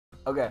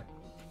Okay,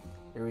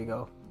 here we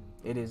go.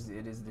 It is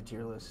the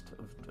tier list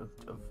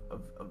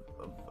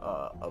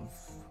of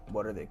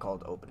what are they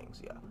called,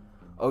 openings? Yeah.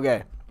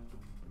 Okay.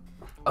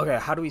 Okay,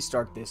 how do we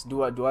start this?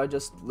 Do I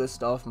just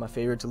list off my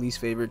favorite to least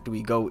favorite? Do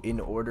we go in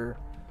order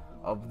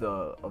of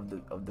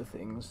the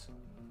things?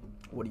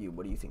 What do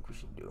you think we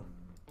should do?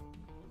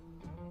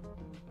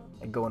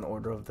 And go in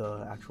order of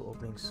the actual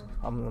openings.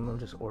 I'm gonna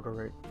just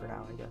order it for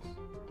now, I guess.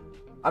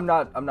 I'm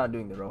not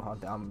doing the Rohan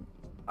thing.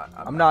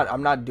 I'm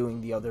not doing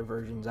the other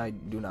versions. I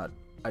do not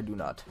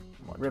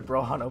rip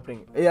Rohan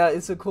opening. Yeah,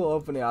 it's a cool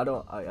opening. I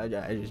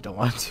just don't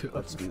want to.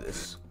 Let's do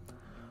this.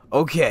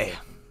 Okay.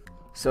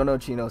 Sono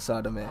Chi no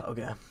Sadame.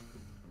 Okay.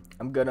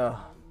 I'm gonna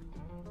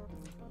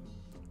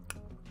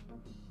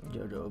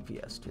JoJo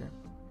OPS tier.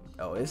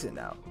 Oh, is it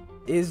now?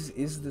 Is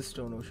the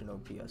Sono Chi no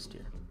OPS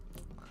tier?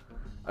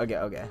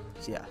 Okay.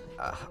 So yeah,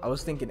 I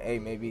was thinking A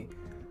maybe.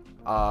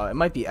 It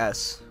might be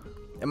S.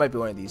 It might be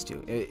one of these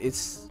two.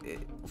 It's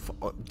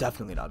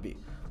definitely not B.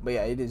 But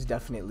yeah, it is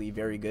definitely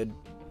very good.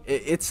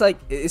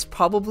 It's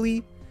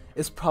probably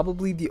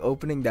the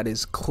opening that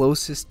is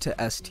closest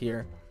to S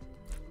tier.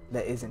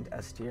 That isn't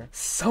S tier.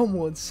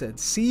 Someone said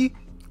C.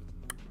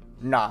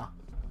 Nah,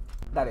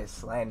 that is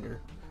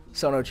slander.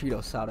 Sono Chi no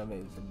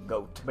Sadame is the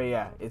GOAT. But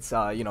yeah, it's the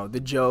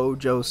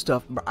JoJo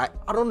stuff. I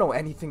don't know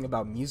anything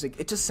about music.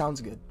 It just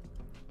sounds good.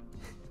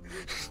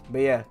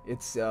 But yeah,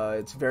 it's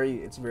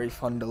very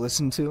fun to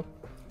listen to.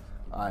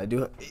 I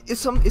do.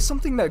 It's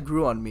something that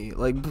grew on me.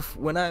 Like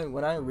when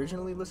I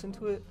originally listened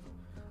to it,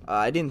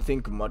 I didn't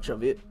think much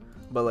of it,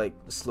 but like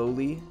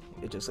slowly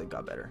it just like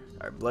got better.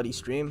 All right, bloody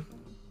stream.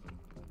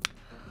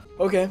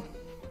 Okay.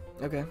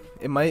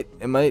 It might.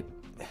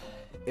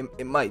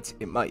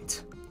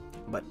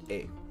 But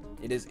A.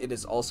 It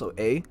is also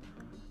A.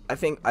 I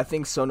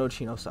think Sono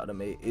Chi no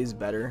Sadame is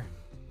better.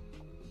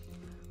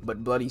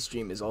 But Bloody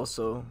Stream is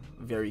also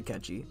very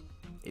catchy.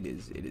 It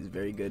is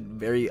very good,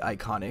 very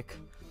iconic.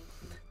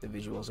 The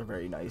visuals are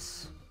very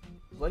nice.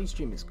 Bloody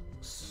Stream is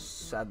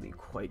sadly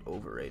quite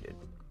overrated,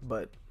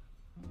 but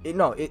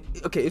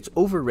it's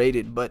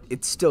overrated, but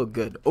it's still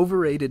good.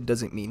 Overrated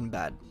doesn't mean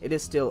bad. It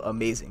is still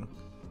amazing,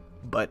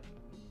 but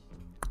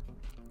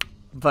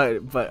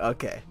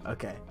okay.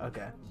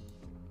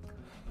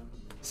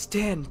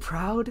 Stand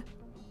Proud.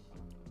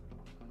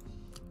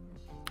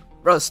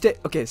 Bro,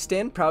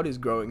 Stand Proud is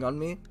growing on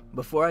me.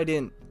 Before I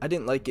didn't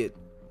like it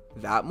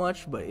that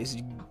much, but it's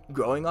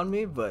growing on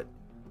me. But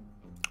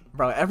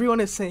bro, everyone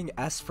is saying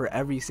S for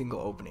every single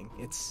opening.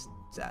 It's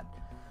sad.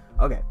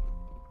 Okay,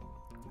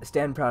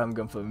 Stand Proud, I'm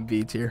gonna put in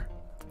B tier.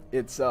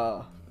 It's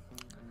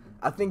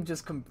I think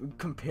just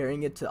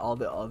comparing it to all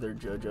the other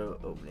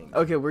JoJo openings.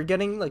 Okay, we're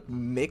getting like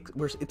mixed.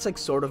 It's like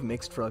sort of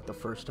mixed for like the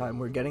first time.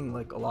 We're getting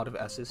like a lot of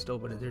S's still,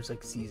 but there's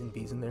like C's and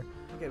B's in there.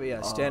 Okay, but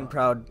yeah, Stand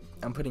Proud,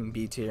 I'm putting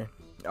B tier.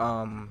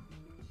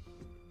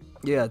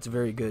 Yeah, it's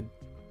very good.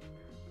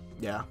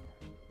 Yeah.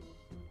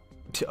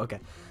 Okay.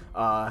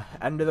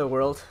 End of the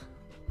World.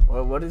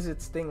 What is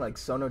its thing, like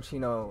Sono Chi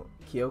no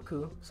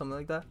Kioku, something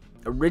like that?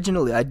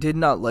 Originally, I did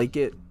not like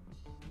it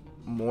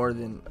more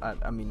than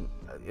I mean,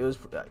 it was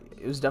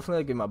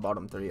definitely like in my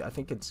bottom 3. I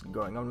think it's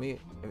growing on me.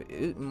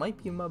 It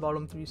might be in my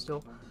bottom 3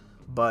 still,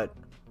 but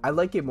I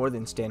like it more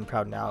than Stand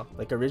Proud now.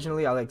 Like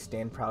originally, I like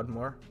Stand Proud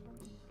more.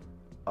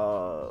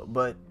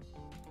 But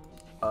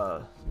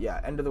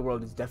yeah, End of the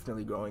World is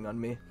definitely growing on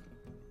me.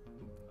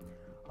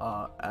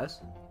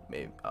 S?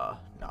 Maybe, no,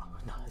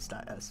 it's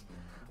not S.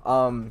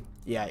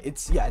 Yeah,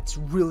 it's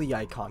really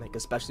iconic,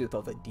 especially with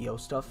all the Dio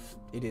stuff.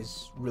 It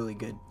is really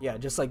good. Yeah,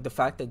 just like the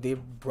fact that they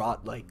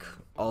brought like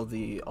all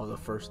the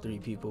first 3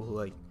 people who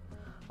like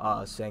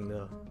sang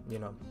the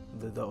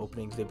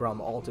openings. They brought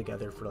them all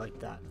together for like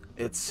that.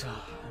 It's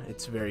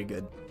very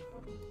good.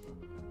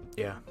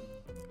 Yeah,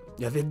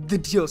 the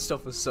Dio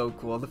stuff was so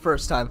cool. The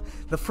first time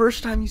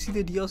you see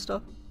the Dio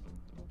stuff,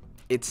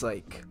 it's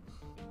like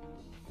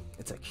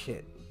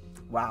shit.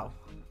 Wow,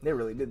 they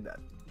really did that.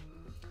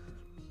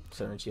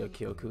 Sono Chi no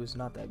Kioku is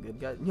not that good,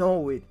 guys.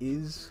 No, it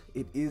is.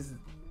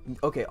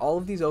 Okay, all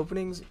of these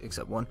openings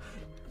except one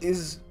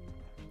is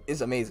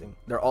amazing.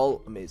 They're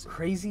all amazing.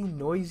 Crazy,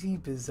 noisy,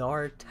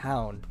 bizarre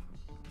town.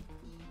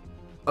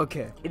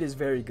 Okay, it is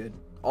very good.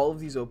 All of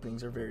these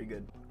openings are very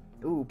good.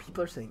 Ooh,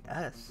 people are saying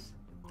S.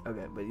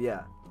 Okay, but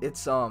yeah,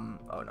 it's oh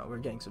no, we're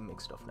getting some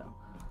mixed stuff now.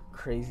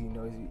 Crazy,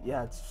 noisy.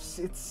 Yeah,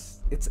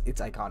 it's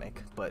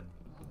iconic, but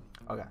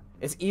okay.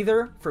 It's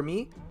either, for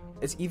me,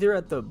 it's either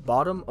at the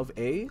bottom of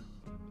A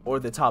or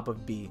the top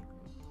of B.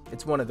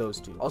 It's one of those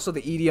two. Also,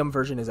 the EDM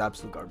version is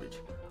absolute garbage.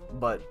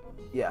 But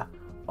yeah,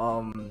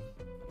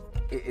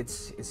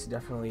 it's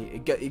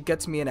definitely, it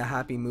gets me in a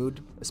happy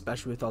mood,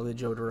 especially with all the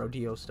Jotaro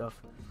Dio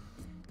stuff.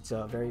 It's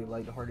very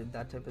lighthearted,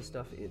 that type of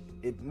stuff.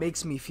 It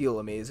makes me feel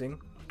amazing.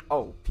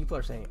 Oh, people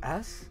are saying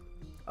S?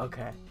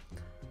 Okay.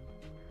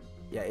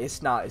 Yeah,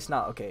 it's not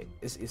okay.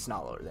 It's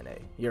not lower than A.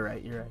 You're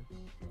right.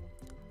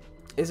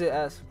 Is it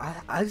S?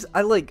 I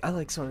like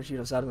Sono Chi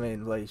no Sadame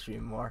and Bloody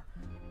Stream more.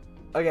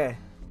 Okay,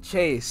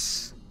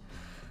 Chase.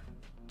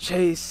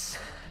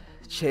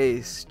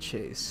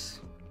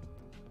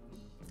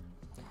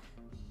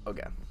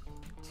 Okay,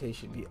 Chase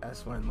should be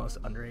S, one of the most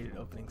underrated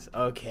openings.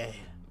 Okay.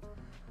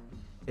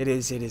 It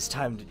is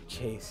time to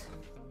Chase.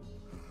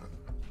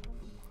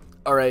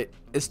 Alright,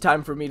 it's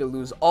time for me to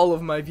lose all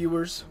of my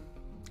viewers.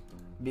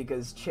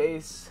 Because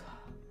Chase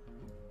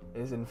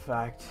is in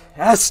fact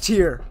S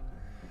tier.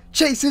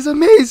 Chase is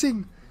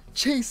amazing.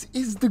 Chase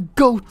is the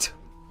GOAT.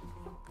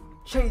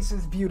 Chase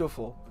is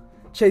beautiful.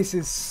 Chase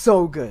is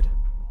so good.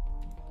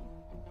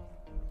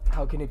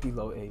 How can it be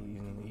low A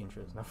even in the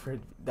intros? Not for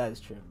that is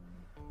true.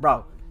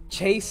 Bro,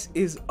 Chase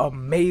is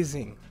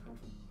amazing.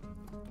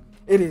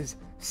 It is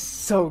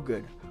so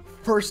good.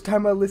 First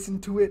time I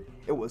listened to it,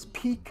 it was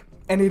peak,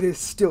 and it is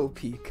still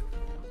peak.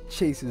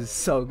 Chase is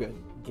so good.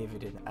 Give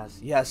it an S.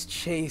 Yes,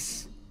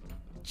 Chase.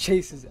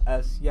 Chase is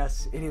S.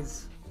 Yes, it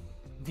is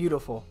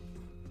beautiful.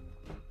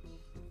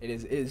 It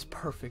is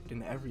perfect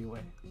in every way.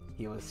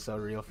 He was so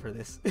real for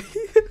this.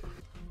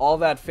 All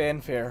that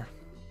fanfare.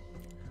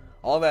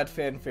 All that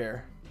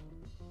fanfare.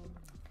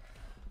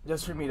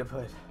 Just for me to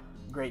put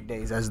Great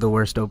Days as the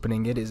worst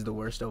opening. It is the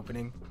worst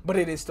opening. But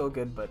it is still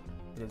good, but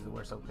it is the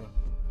worst opening.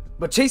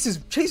 But Chase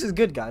is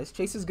good, guys.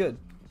 Chase is good.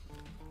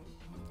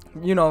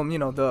 You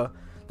know the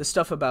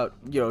stuff about,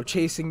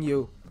 chasing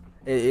you.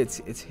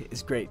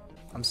 It's great.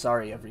 I'm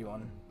sorry,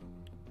 everyone.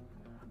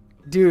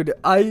 Dude,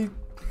 I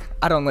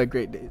don't like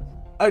Great Days.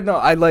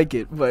 I like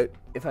it, but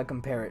if I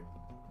compare it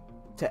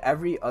to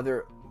every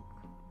other,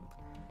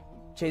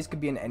 Chase could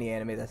be in any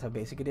anime. That's how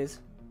basic it is.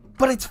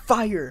 But it's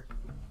fire.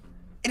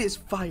 It is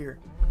fire.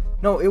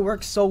 No, it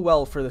works so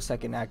well for the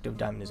second act of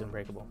Diamond is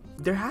Unbreakable.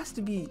 There has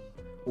to be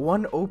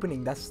one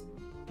opening that's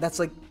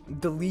like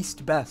the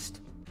least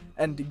best,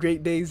 and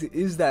Great Days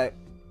is that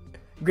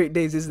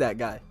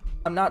guy.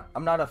 I'm not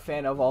a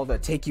fan of all the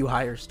take you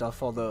higher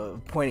stuff, all the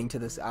pointing to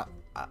this.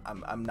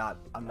 I'm not.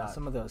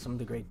 Some of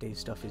the Great Days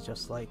stuff is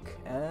just like,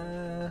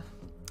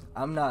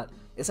 I'm not.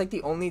 It's like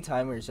the only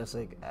time where it's just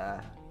like,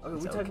 Okay,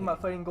 we're talking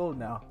about Fighting Gold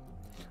now.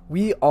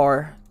 We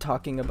are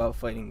talking about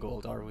Fighting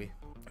Gold, are we?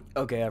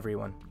 Okay,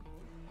 everyone.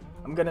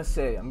 I'm gonna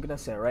say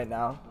right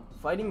now,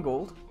 Fighting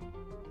Gold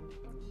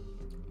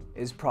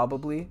is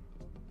probably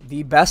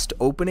the best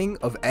opening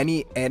of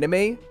any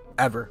anime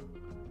ever.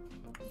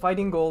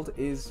 Fighting Gold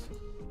is,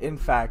 in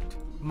fact,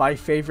 my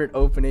favorite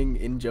opening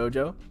in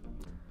JoJo.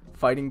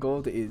 Fighting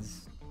Gold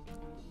is...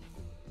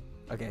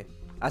 Okay,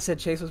 I said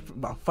Chase was...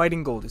 Well,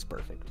 Fighting Gold is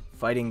perfect.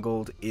 Fighting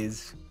Gold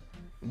is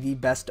the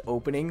best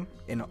opening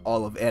in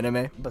all of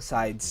anime,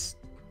 besides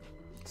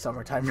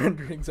Summertime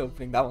Renderings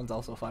opening. That one's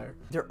also fire.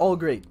 They're all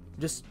great.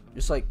 Just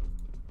like...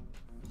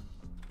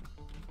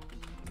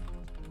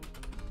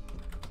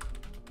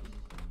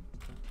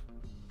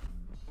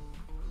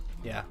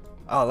 Yeah.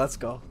 Oh, let's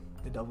go.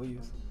 The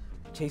W's.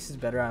 Chase is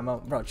better, I'm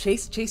out. Bro,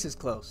 Chase is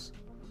close.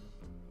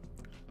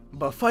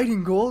 But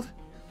Fighting Gold,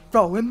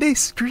 bro, when they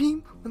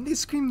scream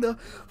the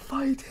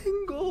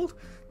Fighting Gold,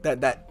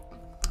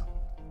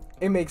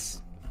 it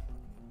makes,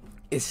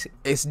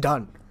 it's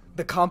done.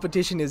 The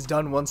competition is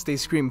done once they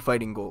scream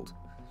Fighting Gold.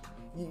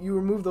 You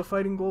remove the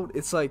Fighting Gold,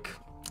 it's like,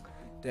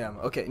 damn.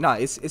 Okay, nah,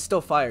 it's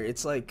still fire.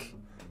 It's like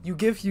you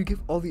give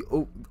all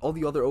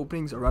the other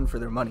openings a run for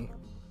their money.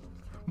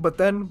 But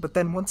then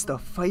once the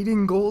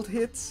Fighting Gold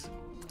hits,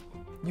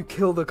 you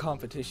kill the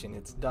competition.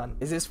 It's done.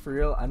 Is this for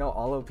real? I know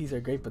all OPs are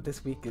great, but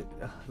this week,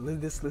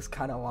 this list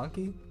kind of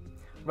wonky.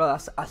 Bro,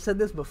 I said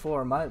this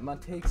before. My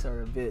takes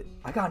are a bit...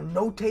 I got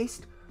no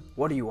taste.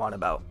 What are you on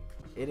about?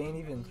 It ain't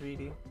even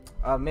 3D.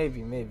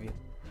 Maybe.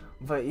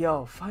 But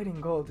yo, Fighting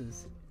Gold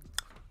is...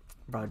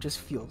 Bro, it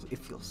feels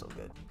so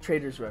good.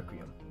 Traitor's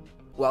Requiem.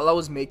 While I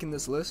was making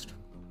this list,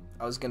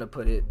 I was gonna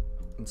put it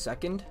in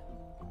second.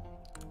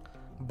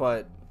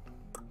 But,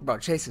 bro,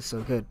 Chase is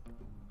so good.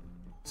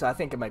 So I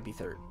think it might be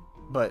third.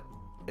 But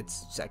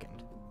it's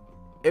second.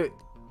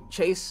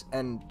 Chase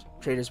and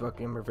Traitor's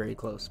Requiem are very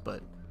close,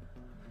 but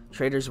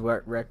Traitor's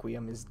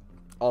Requiem is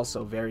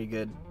also very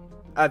good.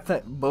 I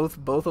think both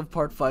of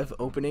Part 5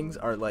 openings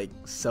are like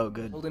so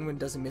good. Golden Wind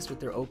doesn't miss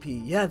with their OP.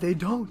 Yeah, they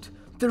don't.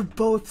 They're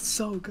both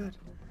so good.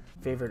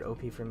 Favorite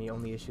OP for me,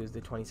 only issue is the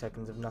 20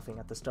 seconds of nothing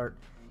at the start.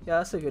 Yeah,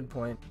 that's a good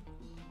point.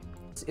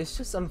 It's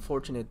just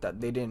unfortunate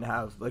that they didn't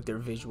have, like, their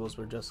visuals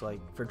were just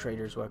like, for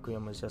Traitor's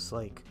Requiem was just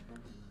like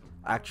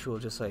actual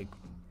just like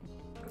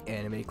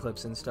anime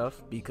clips and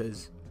stuff,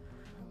 because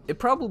it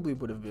probably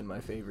would have been my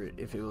favorite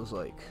if it was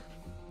like,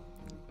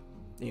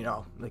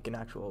 like an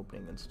actual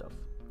opening and stuff.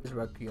 This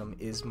Requiem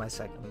is my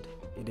second.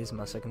 It is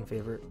my second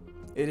favorite.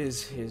 It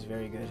is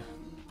very good.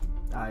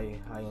 I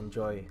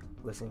enjoy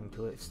listening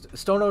to it.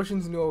 Stone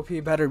Ocean's new OP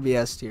better be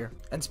S tier.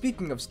 And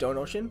speaking of Stone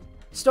Ocean,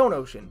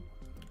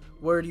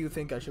 where do you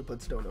think I should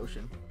put Stone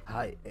Ocean?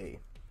 High A.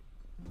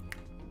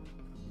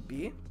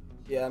 B?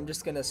 Yeah, I'm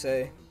just gonna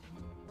say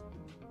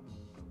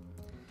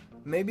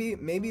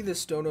maybe the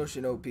Stone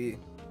Ocean OP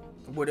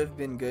would have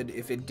been good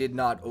if it did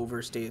not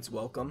overstay its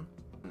welcome.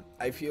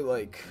 I feel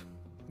like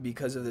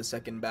because of the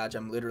second batch,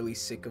 I'm literally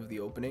sick of the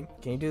opening.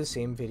 Can you do the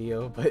same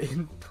video but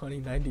in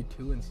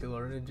 2092 and still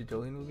Orange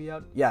Jolene will be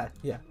out? Yeah,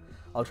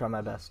 I'll try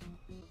my best.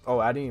 Oh,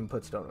 I didn't even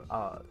put Stone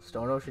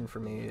Ocean for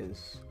me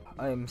is...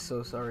 I am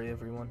so sorry,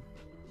 everyone.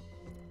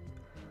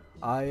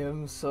 I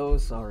am so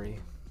sorry.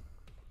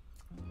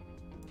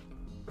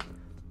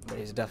 That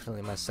is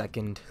definitely my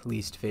second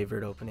least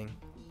favorite opening.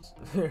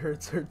 It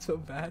hurts so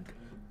bad.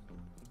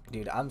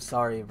 Dude, I'm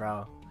sorry,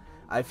 bro.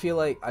 I feel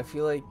like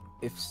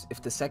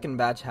if the second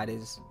batch had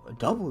his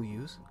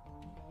W's,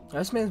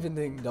 this man's been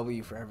doing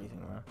W for everything,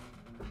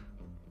 bro.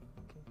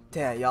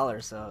 Damn, y'all are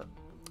so.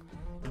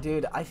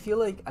 Dude, I feel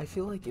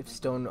like if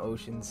Stone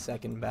Ocean's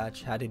second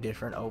batch had a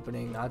different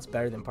opening, that's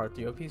better than Part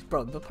 3 OPs.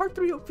 Bro, the Part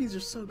 3 OPs are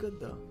so good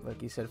though.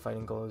 Like you said,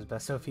 Fighting Goal is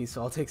best OP,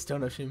 so I'll take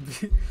Stone Ocean.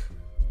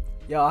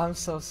 Yo, I'm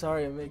so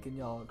sorry I'm making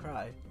y'all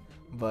cry.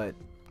 But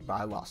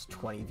I lost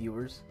 20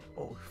 viewers.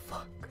 Oh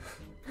fuck.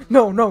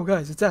 No,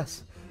 guys, it's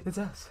S. It's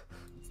S.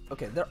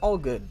 Okay, they're all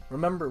good.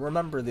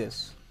 Remember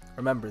this.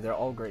 Remember, they're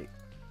all great.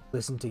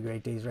 Listen to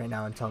Great Days right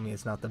now and tell me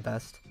it's not the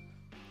best.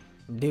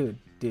 Dude,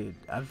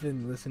 I've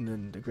been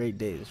listening to Great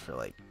Days for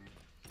like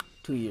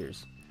 2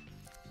 years.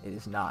 It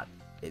is not.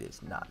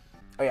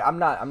 Oh yeah, I'm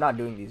not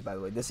doing these, by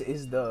the way. This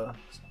is the,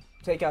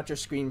 take out your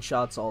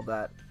screenshots, all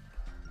that.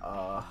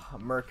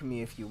 Murk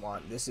me if you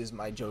want. This is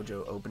my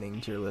JoJo opening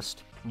tier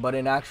list. But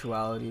in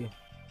actuality,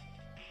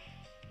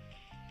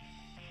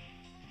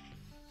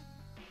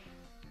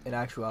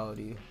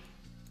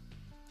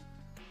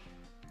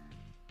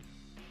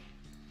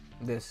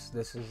 this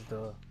is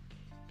the,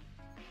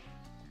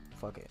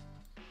 fuck it.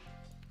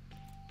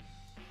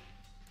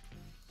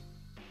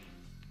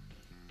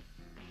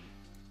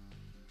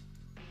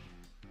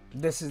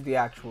 This is the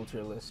actual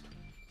tier list.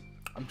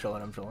 I'm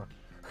chilling.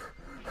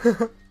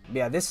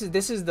 Yeah, this is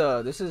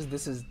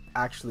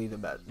actually the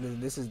best.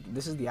 This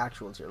is the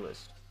actual tier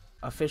list.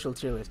 Official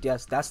tier list.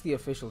 Yes, that's the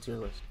official tier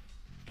list.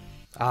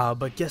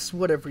 But guess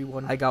what,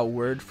 everyone? I got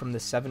word from the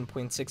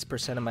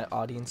 7.6% of my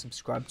audience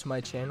subscribed to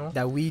my channel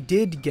that we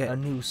did get a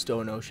new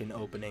Stone Ocean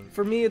opening.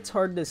 For me, it's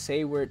hard to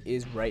say where it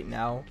is right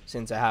now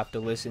since I have to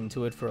listen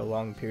to it for a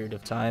long period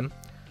of time.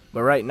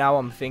 But right now,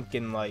 I'm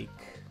thinking like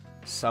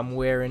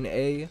somewhere in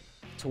A,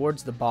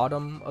 towards the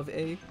bottom of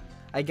A.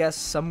 I guess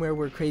somewhere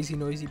where Crazy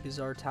Noisy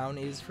Bizarre Town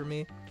is for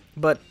me.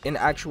 But in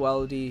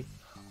actuality,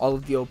 all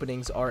of the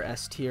openings are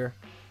S tier.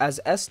 As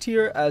S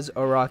tier as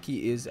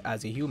Araki is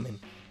as a human.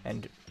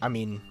 And I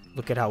mean,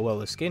 look at how well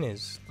his skin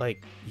is.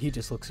 Like, he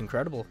just looks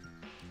incredible.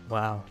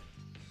 Wow.